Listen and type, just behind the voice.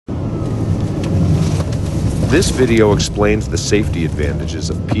This video explains the safety advantages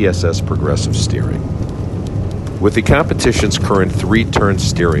of PSS progressive steering. With the competition's current 3-turn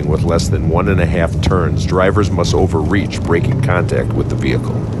steering with less than 1.5 turns, drivers must overreach, breaking contact with the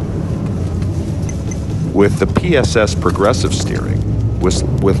vehicle. With the PSS progressive steering,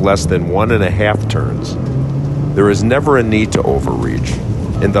 with less than 1.5 turns, there is never a need to overreach,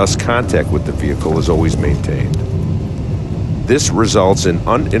 and thus contact with the vehicle is always maintained. This results in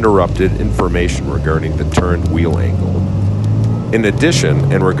uninterrupted information regarding the turned wheel angle. In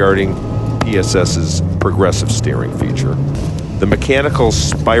addition, and regarding PSS's progressive steering feature, the mechanical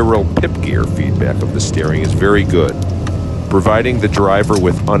spiral pip gear feedback of the steering is very good, providing the driver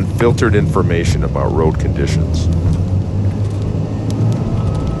with unfiltered information about road conditions.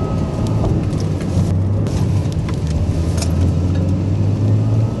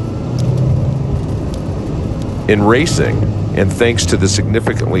 In racing, and thanks to the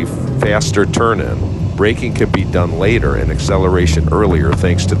significantly faster turn-in, braking can be done later and acceleration earlier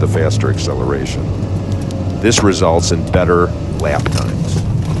thanks to the faster acceleration. This results in better lap times.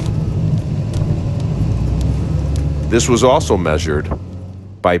 This was also measured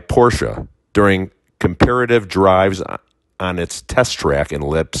by Porsche during comparative drives on its test track in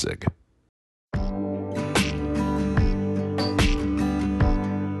Leipzig.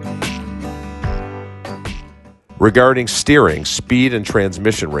 Regarding steering, speed and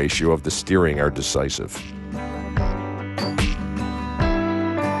transmission ratio of the steering are decisive.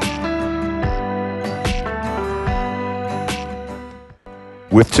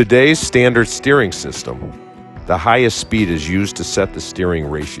 With today's standard steering system, the highest speed is used to set the steering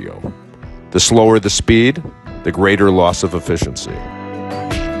ratio. The slower the speed, the greater loss of efficiency.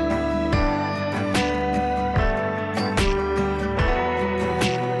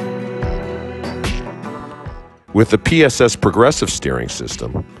 With the PSS progressive steering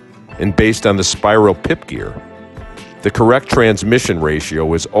system, and based on the spiral pip gear, the correct transmission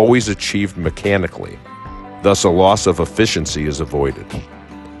ratio is always achieved mechanically, thus a loss of efficiency is avoided.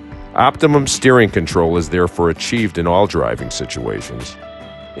 Optimum steering control is therefore achieved in all driving situations,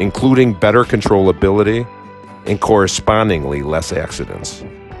 including better controllability and correspondingly less accidents.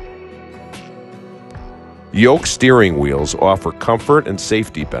 Yoke steering wheels offer comfort and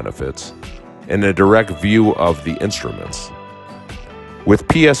safety benefits and a direct view of the instruments. With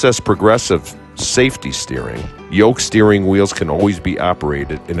PSS progressive safety steering, Yoke steering wheels can always be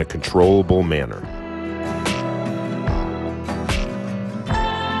operated in a controllable manner.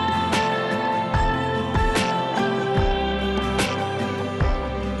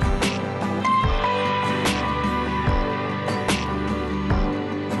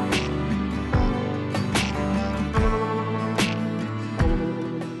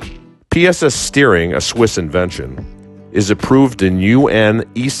 PSS steering, a Swiss invention, is approved in UN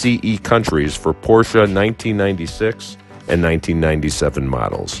ECE countries for Porsche 1996 and 1997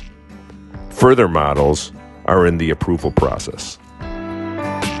 models. Further models are in the approval process.